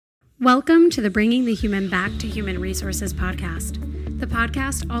Welcome to the Bringing the Human Back to Human Resources podcast, the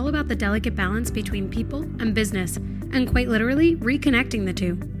podcast all about the delicate balance between people and business, and quite literally, reconnecting the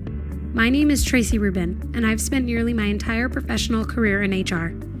two. My name is Tracy Rubin, and I've spent nearly my entire professional career in HR.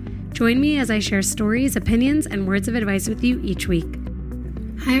 Join me as I share stories, opinions, and words of advice with you each week.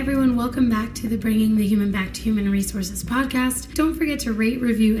 Hi everyone, welcome back to the Bringing the Human Back to Human Resources podcast. Don't forget to rate,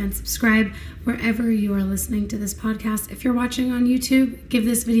 review, and subscribe wherever you are listening to this podcast. If you're watching on YouTube, give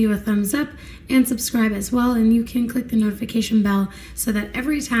this video a thumbs up and subscribe as well, and you can click the notification bell so that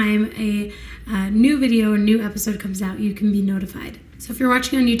every time a new video or new episode comes out, you can be notified. So if you're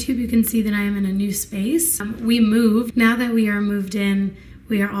watching on YouTube, you can see that I am in a new space. We moved. Now that we are moved in,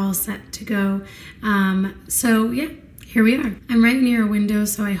 we are all set to go. Here we are. I'm right near a window,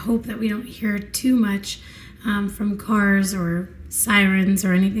 so I hope that we don't hear too much from cars or sirens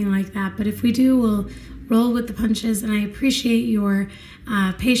or anything like that. But if we do, we'll roll with the punches, and I appreciate your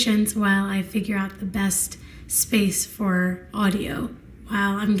patience while I figure out the best space for audio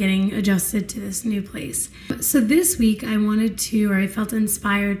while I'm getting adjusted to this new place. So this week I felt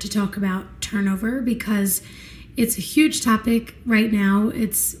inspired to talk about turnover because it's a huge topic right now.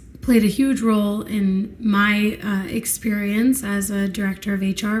 It's played a huge role in my experience as a director of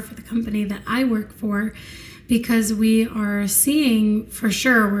HR for the company that I work for, because we're seeing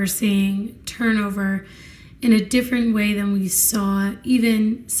turnover in a different way than we saw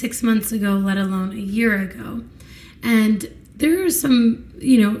even 6 months ago, let alone a year ago. And there's some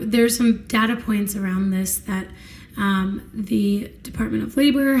data points around this that the Department of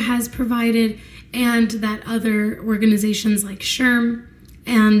Labor has provided, and that other organizations like SHRM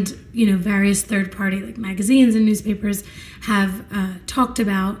and various third-party like magazines and newspapers have talked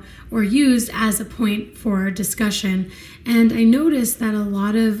about or used as a point for discussion. And I noticed that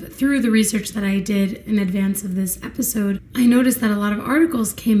through the research that I did in advance of this episode, I noticed that a lot of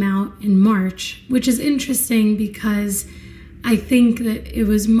articles came out in March, which is interesting because I think that it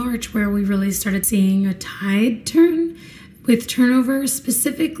was March where we really started seeing a tide turn with turnover,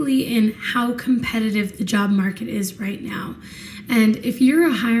 specifically in how competitive the job market is right now. And if you're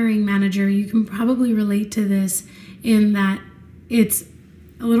a hiring manager, you can probably relate to this in that it's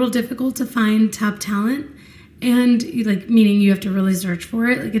a little difficult to find top talent, and meaning you have to really search for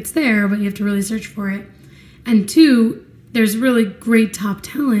it. It's there, but you have to really search for it. And two, there's really great top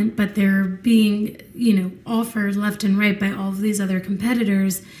talent, but they're being, offered left and right by all of these other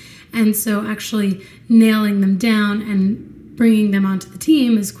competitors. And so actually nailing them down and bringing them onto the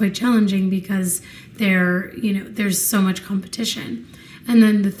team is quite challenging because there's so much competition. And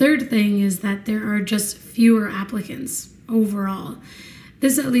then the third thing is that there are just fewer applicants overall.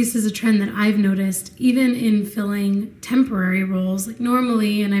 This at least is a trend that I've noticed even in filling temporary roles.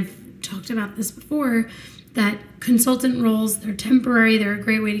 Normally, and I've talked about this before, that consultant roles, they're temporary, they're a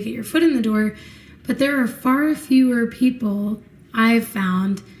great way to get your foot in the door, but there are far fewer people I've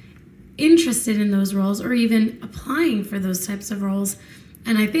found interested in those roles or even applying for those types of roles.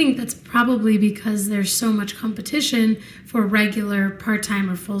 And I think that's probably because there's so much competition for regular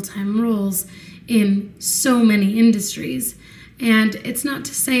part-time or full-time roles in so many industries. And it's not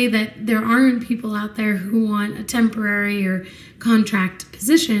to say that there aren't people out there who want a temporary or contract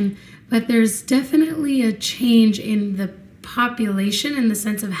position, but there's definitely a change in the population in the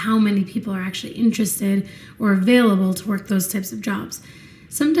sense of how many people are actually interested or available to work those types of jobs.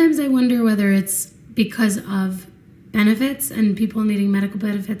 Sometimes I wonder whether it's because of benefits and people needing medical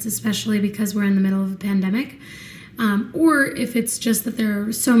benefits, especially because we're in the middle of a pandemic, or if it's just that there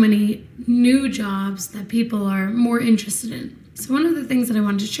are so many new jobs that people are more interested in. So one of the things that I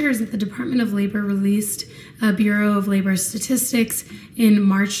wanted to share is that the Department of Labor released a Bureau of Labor Statistics in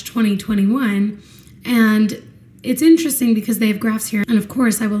March 2021, and it's interesting because they have graphs here, and of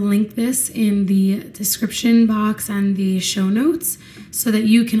course I will link this in the description box and the show notes so that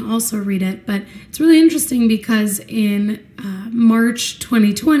you can also read it. But it's really interesting because in March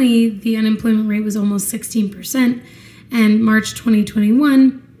 2020, the unemployment rate was almost 16%, and March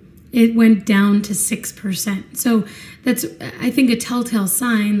 2021, it went down to 6%. So that's, I think, a telltale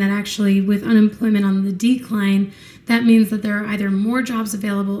sign that actually with unemployment on the decline, that means that there are either more jobs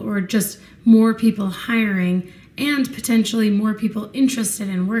available or just more people hiring, and potentially more people interested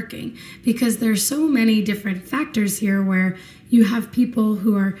in working, because there's so many different factors here where you have people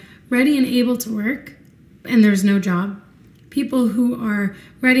who are ready and able to work and there's no job, people who are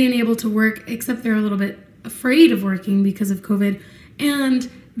ready and able to work except they're a little bit afraid of working because of COVID,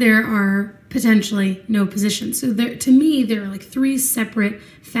 and there are potentially no positions. So to me, there are three separate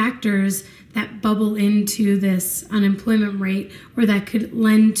factors that bubble into this unemployment rate, or that could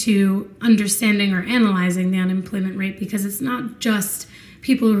lend to understanding or analyzing the unemployment rate, because it's not just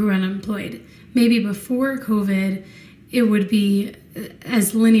people who are unemployed. Maybe before COVID, it would be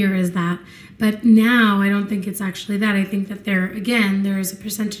as linear as that. But now I don't think it's actually that. I think that there is a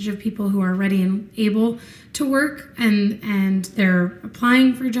percentage of people who are ready and able to work and they're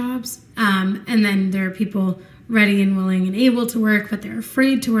applying for jobs. And then there are people ready and willing and able to work, but they're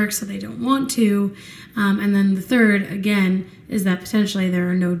afraid to work, so they don't want to. And then the third, again, is that potentially there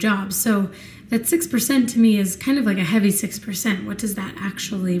are no jobs. So that 6% to me is kind of like a heavy 6%. What does that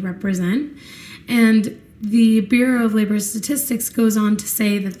actually represent? And the Bureau of Labor Statistics goes on to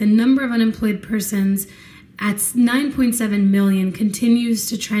say that the number of unemployed persons at 9.7 million continues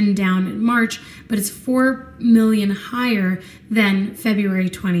to trend down in March, but it's 4 million higher than February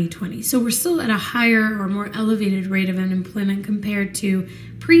 2020. So we're still at a higher or more elevated rate of unemployment compared to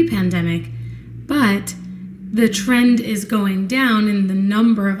pre-pandemic, but the trend is going down in the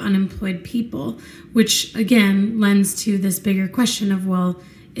number of unemployed people, which again lends to this bigger question of, well,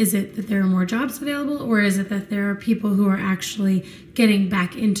 is it that there are more jobs available, or is it that there are people who are actually getting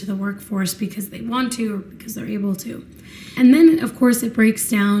back into the workforce because they want to or because they're able to? And then, of course, it breaks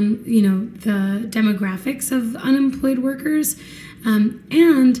down, the demographics of unemployed workers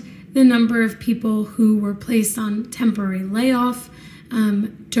and the number of people who were placed on temporary layoff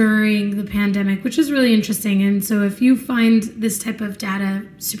during the pandemic, which is really interesting. And so if you find this type of data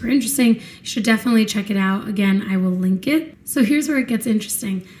super interesting, you should definitely check it out. Again, I will link it. So here's where it gets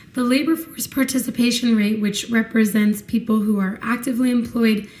interesting. The labor force participation rate, which represents people who are actively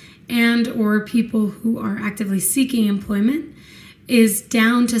employed and or people who are actively seeking employment, is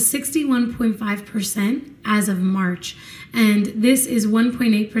down to 61.5% as of March. And this is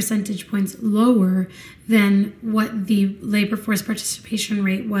 1.8 percentage points lower than what the labor force participation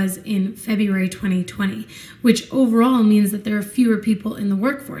rate was in February 2020, which overall means that there are fewer people in the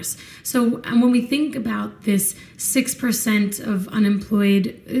workforce. So when we think about this 6% of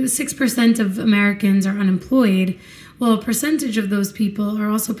unemployed, 6% of Americans are unemployed, well, a percentage of those people are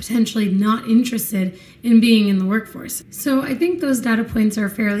also potentially not interested in being in the workforce. So I think those data points are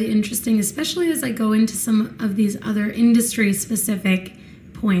fairly interesting, especially as I go into some of these other industry-specific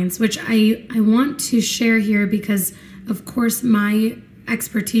points, which I want to share here because, of course, my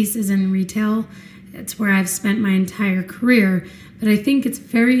expertise is in retail. It's where I've spent my entire career. But I think it's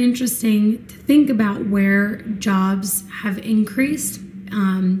very interesting to think about where jobs have increased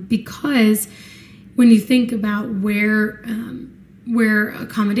because when you think about where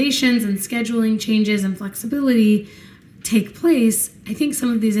accommodations and scheduling changes and flexibility take place, I think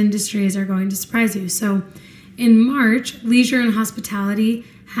some of these industries are going to surprise you. So in March, leisure and hospitality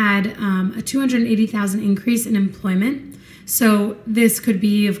had a 280,000 increase in employment. So this could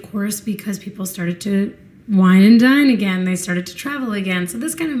be, of course, because people started to wine and dine again. They started to travel again. So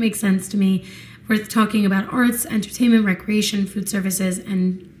this kind of makes sense to me. We're talking about arts, entertainment, recreation, food services,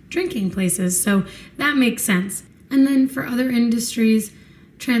 and drinking places. So that makes sense. And then for other industries,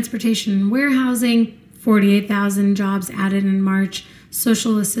 transportation and warehousing, 48,000 jobs added in March.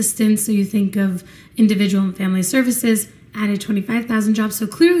 Social assistance, so you think of individual and family services, added 25,000 jobs. So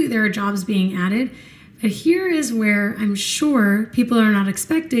clearly there are jobs being added. But here is where I'm sure people are not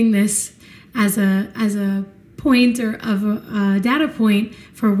expecting this as a point or of a data point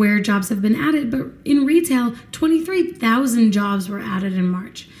for where jobs have been added. But in retail, 23,000 jobs were added in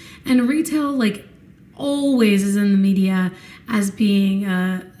March. And retail, like always, is in the media as being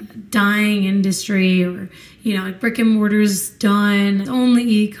a dying industry, or like brick and mortar's done, only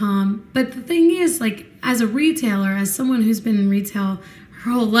e-com. But the thing is, like, as a retailer, as someone who's been in retail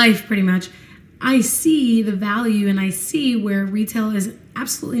her whole life pretty much, I see the value and I see where retail is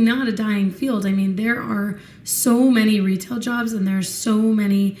absolutely not a dying field. I mean, there are so many retail jobs and there are so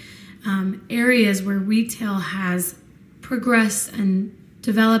many areas where retail has progressed and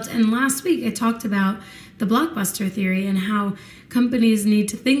developed. And last week I talked about the blockbuster theory and how companies need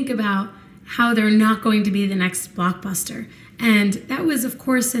to think about how they're not going to be the next blockbuster. And that was, of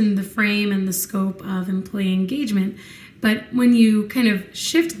course, in the frame and the scope of employee engagement. But when you kind of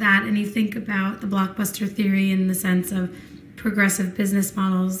shift that and you think about the blockbuster theory in the sense of progressive business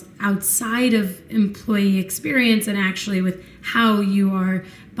models outside of employee experience and actually with how you are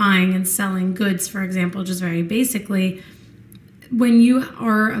buying and selling goods, for example, just very basically, when you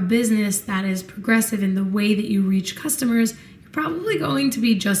are a business that is progressive in the way that you reach customers, you're probably going to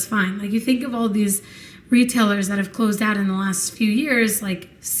be just fine. Like, you think of all these retailers that have closed out in the last few years, like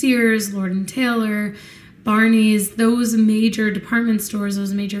Sears, Lord & Taylor, Barney's, those major department stores,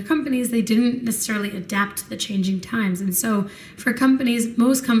 those major companies, they didn't necessarily adapt to the changing times. And so for companies,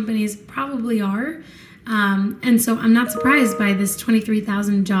 most companies probably are. And so I'm not surprised by this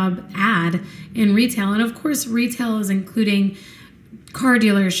 23,000 job ad in retail. And of course, retail is including car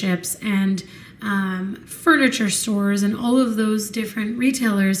dealerships and furniture stores and all of those different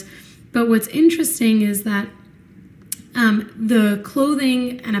retailers. But what's interesting is that the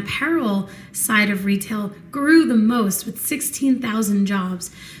clothing and apparel side of retail grew the most with 16,000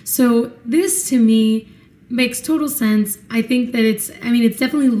 jobs. So this to me makes total sense. I think that it's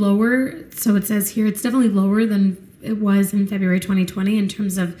definitely lower. So it says here it's definitely lower than it was in February 2020 in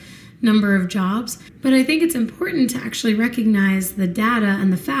terms of number of jobs. But I think it's important to actually recognize the data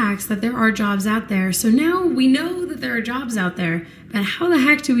and the facts that there are jobs out there. So now we know that there are jobs out there, but how the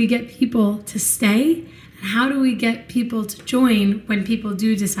heck do we get people to stay? And how do we get people to join when people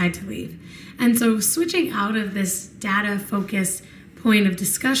do decide to leave? And so switching out of this data-focused point of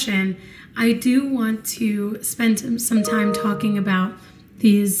discussion, I do want to spend some time talking about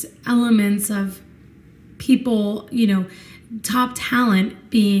these elements of people, top talent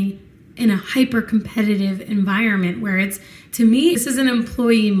being in a hyper-competitive environment where it's, to me, this is an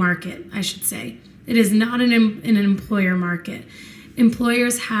employee market, I should say. It is not an employer market.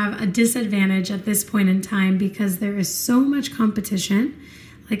 Employers have a disadvantage at this point in time because there is so much competition.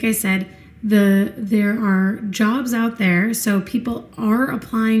 Like I said, there are jobs out there, so people are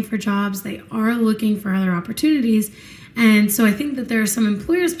applying for jobs. They are looking for other opportunities. And so I think that there are some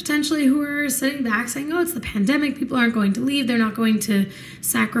employers potentially who are sitting back saying, oh, it's the pandemic. People aren't going to leave. They're not going to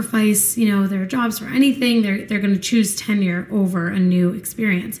sacrifice, their jobs for anything. They're going to choose tenure over a new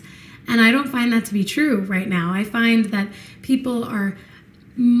experience. And I don't find that to be true right now. I find that people are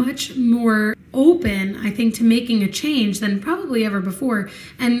much more open, I think, to making a change than probably ever before.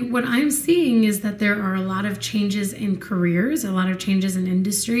 And what I'm seeing is that there are a lot of changes in careers, a lot of changes in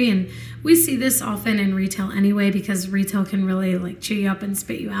industry. And we see this often in retail anyway, because retail can really chew you up and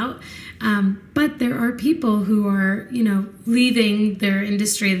spit you out. But there are people who are, leaving their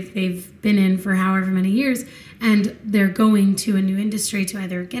industry that they've been in for however many years, and they're going to a new industry to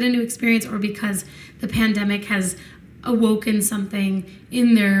either get a new experience or because the pandemic has awoken something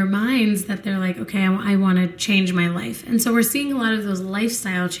in their minds that they're like, okay, I want to change my life. And so we're seeing a lot of those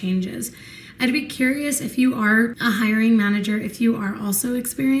lifestyle changes. I'd be curious if you are a hiring manager, if you are also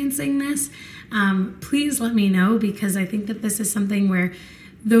experiencing this, please let me know, because I think that this is something where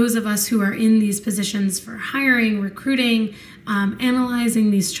those of us who are in these positions for hiring, recruiting, analyzing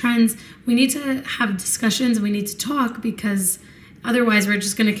these trends, we need to have discussions, we need to talk, because otherwise we're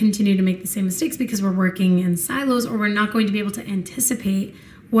just going to continue to make the same mistakes because we're working in silos, or we're not going to be able to anticipate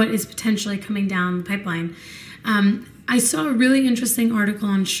what is potentially coming down the pipeline. I saw a really interesting article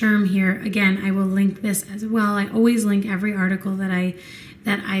on SHRM here. Again, I will link this as well. I always link every article that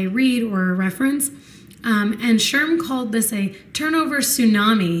I read or reference. And SHRM called this a turnover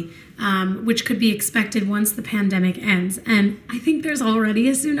tsunami, which could be expected once the pandemic ends. And I think there's already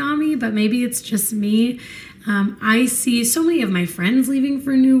a tsunami, but maybe it's just me. I see so many of my friends leaving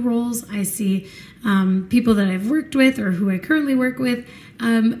for new roles. I see people that I've worked with or who I currently work with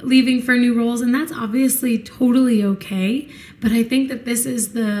leaving for new roles, and that's obviously totally okay. But I think that this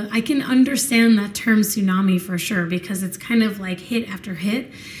is I can understand that term tsunami for sure, because it's kind of like hit after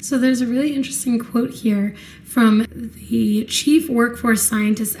hit. So there's a really interesting quote here from the chief workforce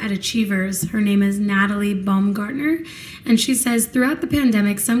scientist at Achievers. Her name is Natalie Baumgartner, and she says, throughout the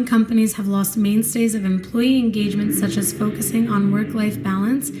pandemic, some companies have lost mainstays of employee engagement, such as focusing on work-life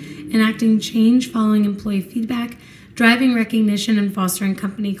balance, enacting change following employee feedback, driving recognition, and fostering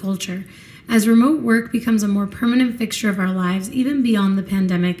company culture. As remote work becomes a more permanent fixture of our lives, even beyond the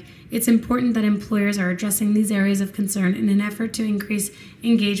pandemic, it's important that employers are addressing these areas of concern in an effort to increase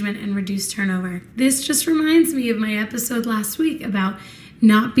engagement and reduce turnover. This just reminds me of my episode last week about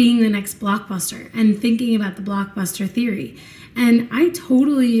not being the next Blockbuster and thinking about the Blockbuster theory. And I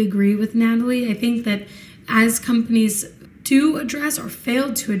totally agree with Natalie. I think that as companies do address or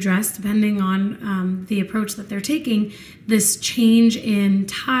failed to address, depending on the approach that they're taking, this change in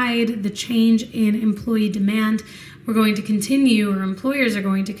tide, the change in employee demand, we're going to continue, or employers are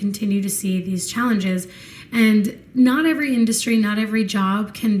going to continue to see these challenges. And not every industry, not every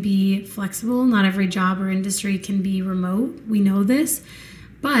job can be flexible. Not every job or industry can be remote. We know this.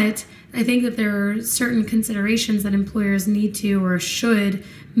 But I think that there are certain considerations that employers need to or should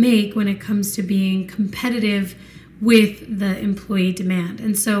make when it comes to being competitive with the employee demand.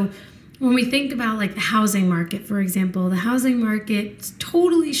 And so when we think about the housing market, for example, the housing market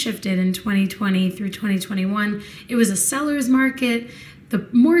totally shifted in 2020 through 2021. It was a seller's market. The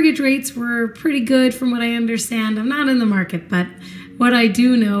mortgage rates were pretty good from what I understand. I'm not in the market, but what I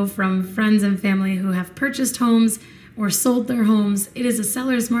do know from friends and family who have purchased homes or sold their homes, it is a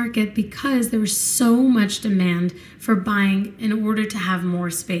seller's market because there was so much demand for buying in order to have more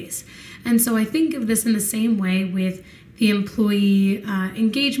space. And so I think of this in the same way with the employee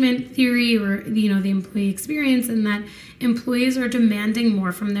engagement theory, or the employee experience, and that employees are demanding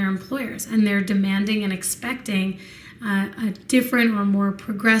more from their employers, and they're demanding and expecting a different or more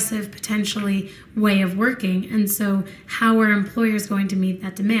progressive, potentially, way of working. And so how are employers going to meet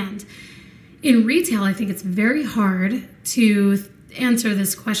that demand? In retail, I think it's very hard to answer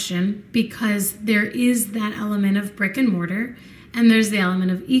this question because there is that element of brick and mortar and there's the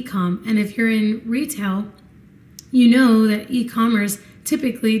element of e-com. And if you're in retail, you know that e-commerce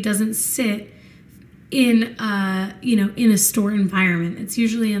typically doesn't sit in a store environment. It's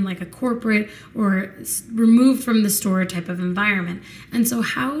usually in like a corporate or removed from the store type of environment. And so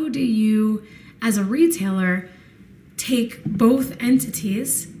how do you, as a retailer, take both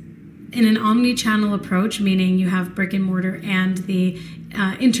entities in an omni-channel approach, meaning you have brick and mortar and the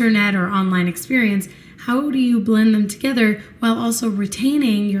internet or online experience? How do you blend them together while also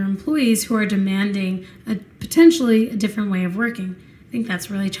retaining your employees who are demanding potentially a different way of working? I think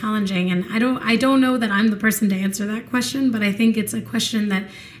that's really challenging, and I don't know that I'm the person to answer that question, but I think it's a question that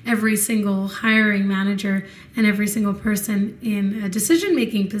every single hiring manager and every single person in a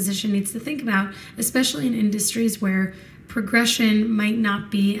decision-making position needs to think about, especially in industries where progression might not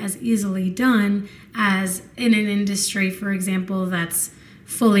be as easily done as in an industry, for example, that's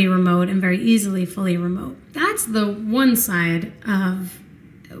fully remote and very easily fully remote. That's the one side of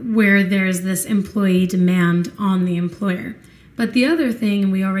where there's this employee demand on the employer. But the other thing,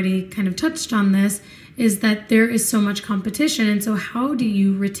 and we already kind of touched on this, is that there is so much competition. And so how do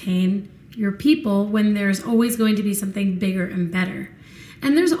you retain your people when there's always going to be something bigger and better?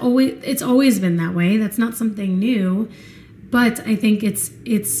 And it's always been that way. That's not something new. But I think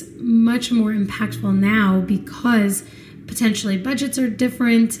it's much more impactful now because potentially budgets are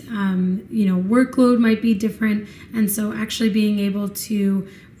different, workload might be different. And so actually being able to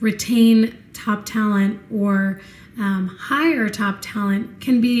retain top talent or hire top talent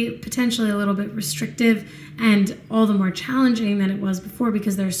can be potentially a little bit restrictive and all the more challenging than it was before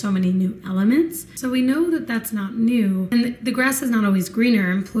because there are so many new elements. So we know that that's not new. And the grass is not always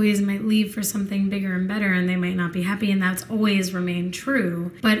greener. Employees might leave for something bigger and better and they might not be happy, and that's always remained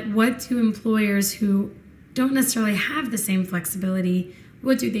true. But what do employers who don't necessarily have the same flexibility,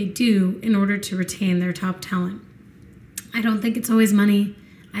 what do they do in order to retain their top talent? I don't think it's always money.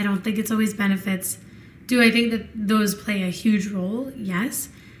 I don't think it's always benefits. Do I think that those play a huge role? Yes.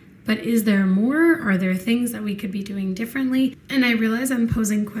 But is there more? Are there things that we could be doing differently? And I realize I'm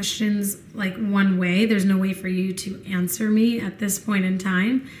posing questions like one way. There's no way for you to answer me at this point in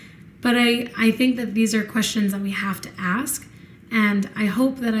time. But I think that these are questions that we have to ask. And I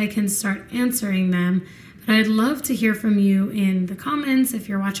hope that I can start answering them. But I'd love to hear from you in the comments. If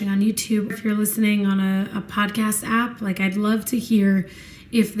you're watching on YouTube, if you're listening on a podcast app, I'd love to hear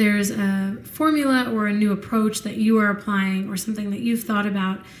if there's a formula or a new approach that you are applying or something that you've thought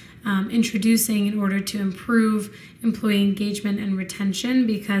about introducing in order to improve employee engagement and retention,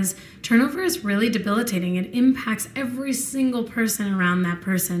 because turnover is really debilitating. It impacts every single person around that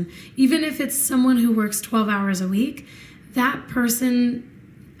person. Even if it's someone who works 12 hours a week, that person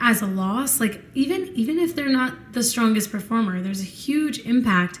as a loss, even if they're not the strongest performer, there's a huge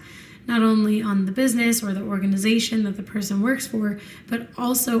impact not only on the business or the organization that the person works for, but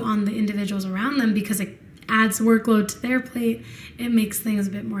also on the individuals around them, because it adds workload to their plate. It makes things a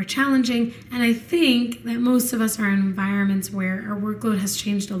bit more challenging. And I think that most of us are in environments where our workload has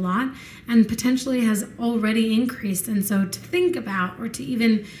changed a lot and potentially has already increased. And so to think about or to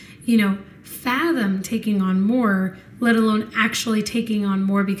even, fathom taking on more, let alone actually taking on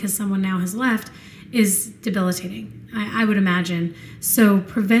more because someone now has left, is debilitating, I would imagine. So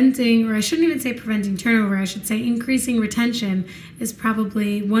preventing, or I shouldn't even say preventing turnover, I should say increasing retention is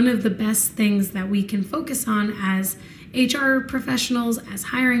probably one of the best things that we can focus on as HR professionals, as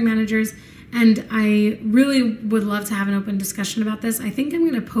hiring managers. And I really would love to have an open discussion about this. I think I'm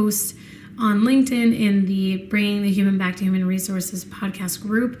going to post on LinkedIn in the Bringing the Human Back to Human Resources podcast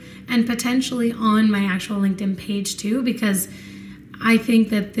group, and potentially on my actual LinkedIn page too, because I think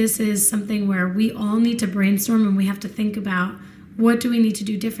that this is something where we all need to brainstorm and we have to think about what do we need to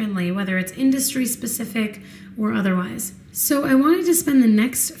do differently, whether it's industry specific or otherwise. So I wanted to spend the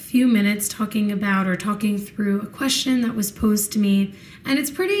next few minutes talking through a question that was posed to me. And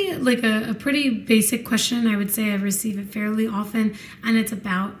it's pretty a pretty basic question. I would say I receive it fairly often, and it's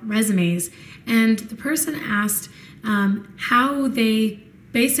about resumes. And the person asked how they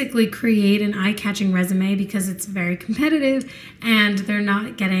basically create an eye-catching resume because it's very competitive and they're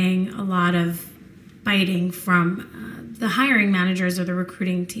not getting a lot of biting from the hiring managers or the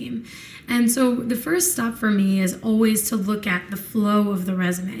recruiting team. And so the first step for me is always to look at the flow of the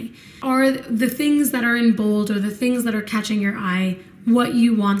resume. Are the things that are in bold or the things that are catching your eye what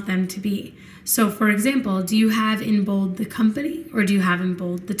you want them to be? So for example, do you have in bold the company or do you have in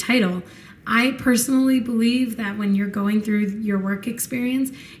bold the title? I personally believe that when you're going through your work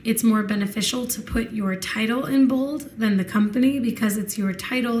experience, it's more beneficial to put your title in bold than the company, because it's your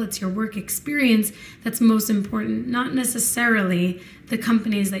title, it's your work experience that's most important, not necessarily the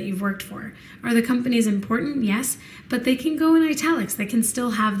companies that you've worked for. Are the companies important? Yes, but they can go in italics. They can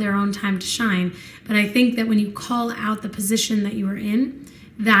still have their own time to shine. But I think that when you call out the position that you were in,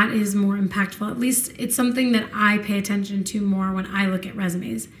 that is more impactful. At least it's something that I pay attention to more when I look at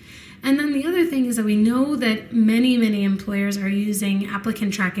resumes. And then the other thing is that we know that many employers are using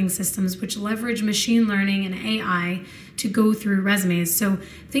applicant tracking systems which leverage machine learning and AI to go through resumes. So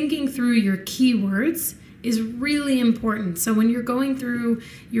thinking through your keywords is really important. So when you're going through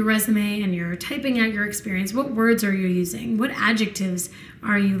your resume and you're typing out your experience, what words are you using? What adjectives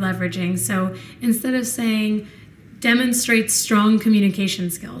are you leveraging? So instead of saying demonstrates strong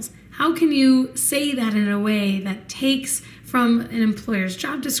communication skills, how can you say that in a way that takes from an employer's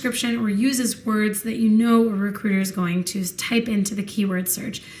job description or uses words that you know a recruiter is going to type into the keyword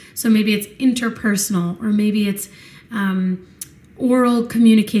search? So maybe it's interpersonal, or maybe it's oral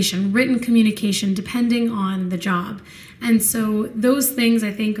communication, written communication, depending on the job. And so those things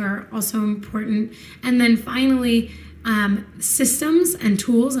I think are also important. And then finally, systems and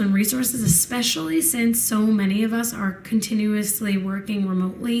tools and resources, especially since so many of us are continuously working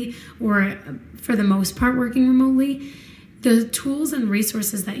remotely, or for the most part working remotely. The tools and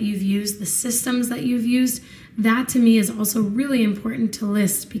resources that you've used, the systems that you've used, that to me is also really important to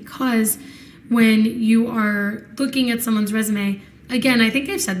list, because when you are looking at someone's resume, again, I think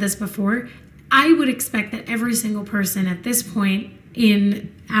I've said this before, I would expect that every single person at this point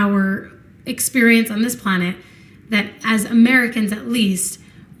in our experience on this planet, that as Americans at least,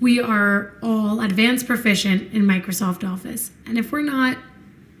 we are all advanced proficient in Microsoft Office. And if we're not,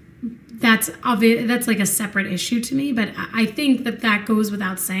 that's obvious, that's like a separate issue to me, but I think that goes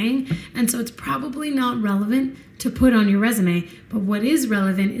without saying. And so it's probably not relevant to put on your resume, but what is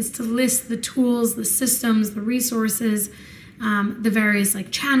relevant is to list the tools, the systems, the resources, the various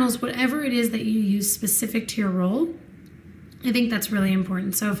like channels, whatever it is that you use specific to your role. I think that's really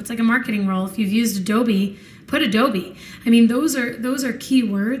important. So if it's like a marketing role, if you've used Adobe, put Adobe. I mean, those are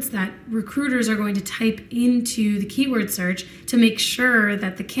keywords that recruiters are going to type into the keyword search to make sure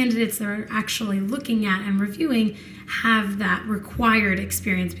that the candidates that are actually looking at and reviewing have that required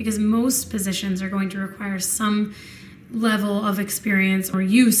experience, because most positions are going to require some level of experience or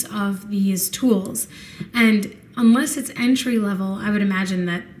use of these tools. And unless it's entry level, I would imagine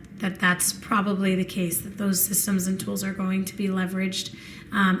that's probably the case, that those systems and tools are going to be leveraged,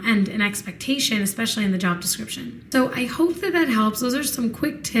 and an expectation, especially in the job description. So I hope that helps. Those are some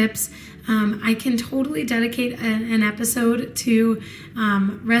quick tips. I can totally dedicate an episode to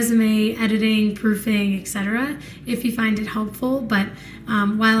resume editing, proofing, etc. if you find it helpful. But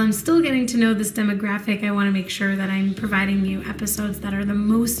while I'm still getting to know this demographic, I want to make sure that I'm providing you episodes that are the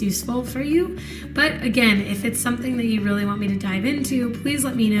most useful for you. But again, if it's something that you really want me to dive into, please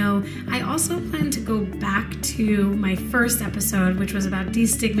let me know. I also plan to go back to my first episode, which was about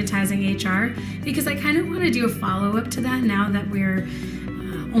destigmatizing HR, because I kind of want to do a follow-up to that now that we're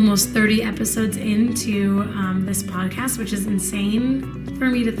almost 30 episodes into this podcast, which is insane for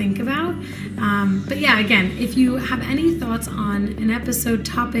me to think about. But yeah, again, if you have any thoughts on an episode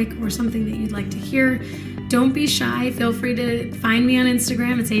topic or something that you'd like to hear, don't be shy. Feel free to find me on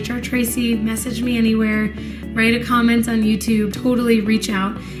Instagram. It's HR Tracy. Message me anywhere. Write a comment on YouTube. Totally reach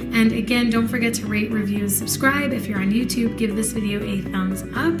out. And again, don't forget to rate, review, and subscribe. If you're on YouTube, give this video a thumbs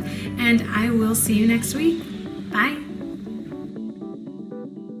up. And I will see you next week. Bye.